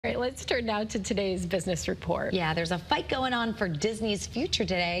All right, let's turn now to today's business report. Yeah, there's a fight going on for Disney's future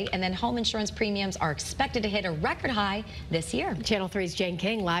today, and then home insurance premiums are expected to hit a record high this year. Channel 3's Jane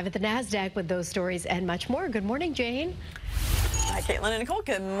King live at the NASDAQ with those stories and much more. Good morning, Jane. Hi, Caitlin and Nicole.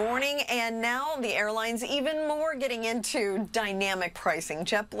 Good morning. And now the airlines even more getting into dynamic pricing.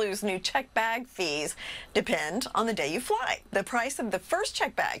 JetBlue's new check bag fees depend on the day you fly. The price of the first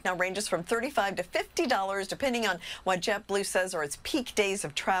check bag now ranges from $35 to $50, depending on what JetBlue says are its peak days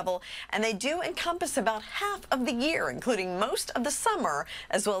of travel. And they do encompass about half of the year, including most of the summer,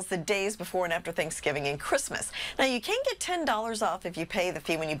 as well as the days before and after Thanksgiving and Christmas. Now, you can get $10 off if you pay the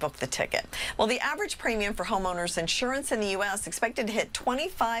fee when you book the ticket. Well, the average premium for homeowners insurance in the U.S. expected to hit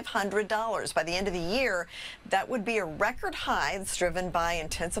 $2,500 by the end of the year. That would be a record high. It's driven by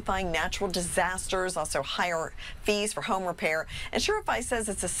intensifying natural disasters, also higher fees for home repair. Insurify says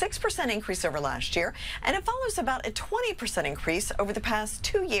it's a 6% increase over last year, and it follows about a 20% increase over the past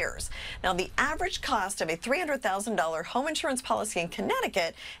 2 years. Now, the average cost of a $300,000 home insurance policy in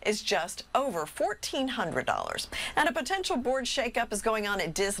Connecticut is just over $1,400. And a potential board shakeup is going on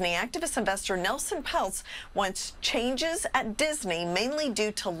at Disney. Activist investor Nelson Peltz wants changes at Disney, mainly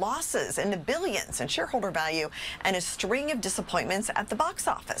due to losses in the billions in shareholder value and a string of disappointments at the box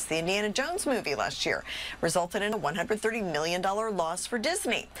office. The Indiana Jones movie last year resulted in a $130 million loss for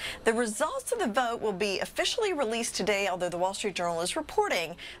Disney. The results of the vote will be officially released today, although the Wall Street Journal is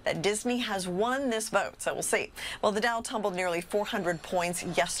reporting that Disney has won this vote, so we'll see. Well, the Dow tumbled nearly 400 points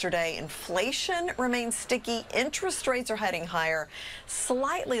yesterday. Inflation remains sticky. Interest rates are heading higher.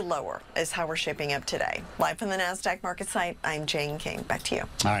 Slightly lower is how we're shaping up today. Live from the NASDAQ market site, I'm Jane King. Back to you.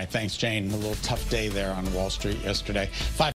 All right, thanks, Jane. A little tough day there on Wall Street yesterday.